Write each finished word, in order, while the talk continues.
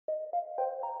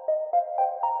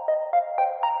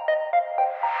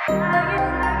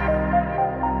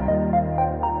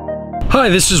Hi,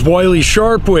 this is Wiley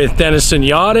Sharp with Denison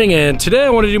Yachting, and today I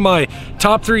want to do my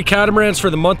top 3 catamarans for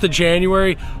the month of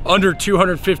January under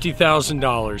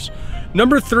 $250,000.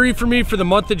 Number 3 for me for the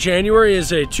month of January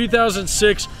is a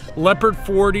 2006 Leopard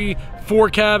 40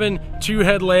 4-cabin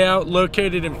 2-head layout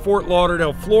located in Fort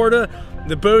Lauderdale, Florida.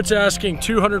 The boat's asking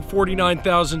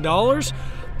 $249,000.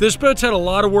 This boat's had a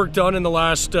lot of work done in the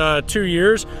last 2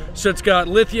 years. So it's got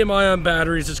lithium-ion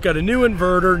batteries, it's got a new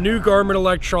inverter, new Garmin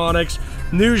electronics,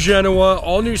 new Genoa,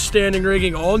 all new standing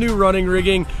rigging, all new running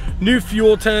rigging, new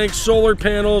fuel tanks, solar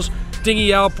panels,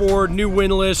 dinghy outboard, new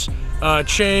windlass,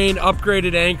 chain,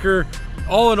 upgraded anchor.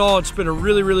 All in all, it's been a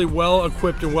really well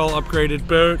equipped and well upgraded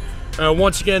boat.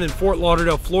 Once again in Fort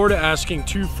Lauderdale, Florida, asking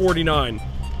 $249,000.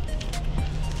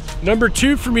 Number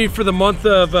 2 for me for the month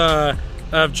of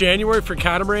January for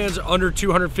catamarans under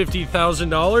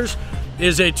 $250,000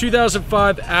 is a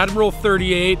 2005 Admiral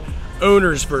 38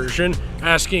 owner's version,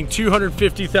 asking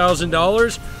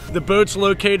 $250,000. The boat's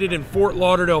located in Fort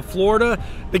Lauderdale, Florida.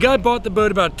 The guy bought the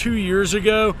boat about 2 years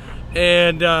ago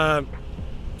and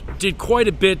did quite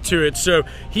a bit to it. So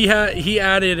he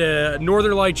added a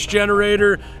Northern Lights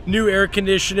generator, new air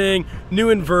conditioning, new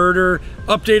inverter,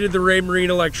 updated the Marine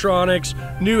electronics,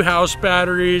 new house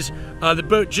batteries. The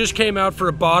boat just came out for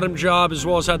a bottom job as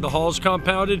well as had the hulls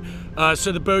compounded.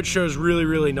 So the boat shows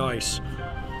really nice.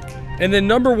 And then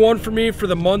number 1 for me for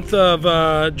the month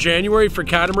of January for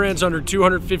catamarans under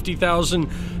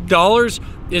 $250,000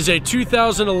 is a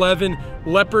 2011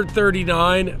 Leopard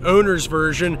 39 owner's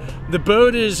version. The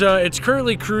boat is it's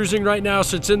currently cruising right now,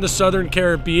 so it's in the Southern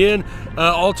Caribbean.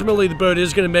 Ultimately, the boat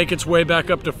is going to make its way back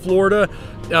up to Florida,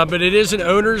 but it is an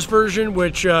owner's version,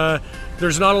 which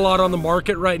there's not a lot on the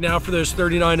market right now for those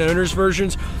 39 owner's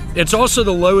versions. It's also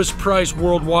the lowest price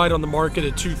worldwide on the market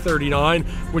at $239,000,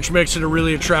 which makes it a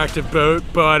really attractive boat.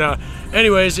 But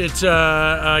anyways, it's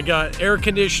got air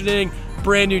conditioning,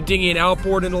 brand new dinghy and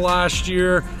outboard in the last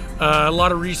year, a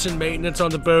lot of recent maintenance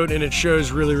on the boat, and it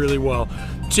shows really well.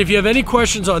 So if you have any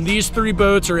questions on these 3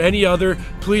 boats or any other,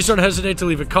 please don't hesitate to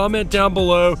leave a comment down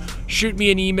below, shoot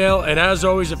me an email, and as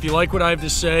always, if you like what I have to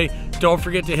say, don't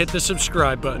forget to hit the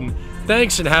subscribe button.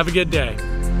 Thanks and have a good day.